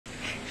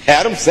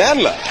Adam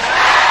Sandler.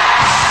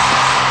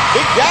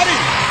 Big Daddy.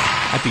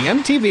 At the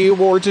MTV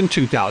Awards in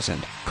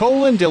 2000,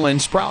 Cole and Dylan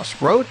Sprouse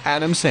wrote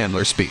Adam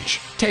Sandler's speech.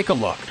 Take a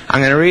look.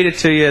 I'm going to read it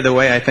to you the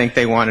way I think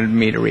they wanted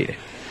me to read it.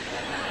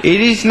 It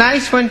is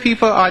nice when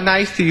people are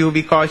nice to you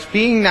because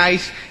being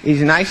nice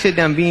is nicer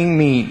than being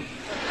mean.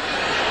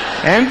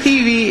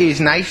 MTV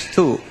is nice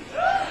too.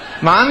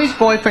 Mommy's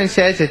boyfriend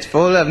says it's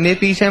full of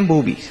nippies and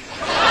boobies.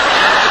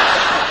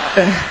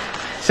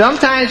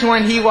 Sometimes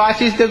when he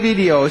watches the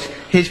videos,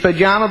 his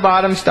pajama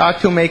bottoms start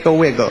to make a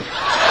wiggle.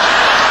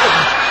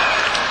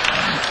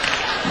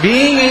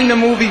 Being in the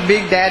movie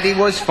Big Daddy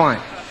was fun.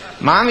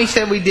 Mommy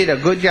said we did a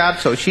good job,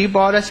 so she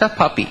bought us a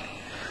puppy.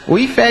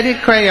 We fed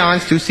it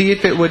crayons to see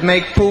if it would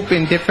make poop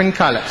in different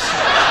colors.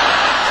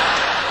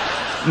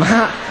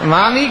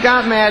 Mommy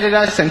got mad at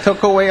us and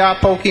took away our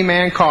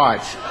Pokemon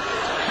cards.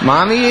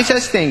 Mommy is a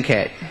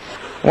stinkhead.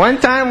 One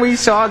time we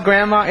saw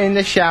Grandma in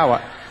the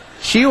shower.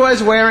 She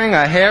was wearing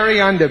a hairy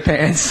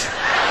underpants.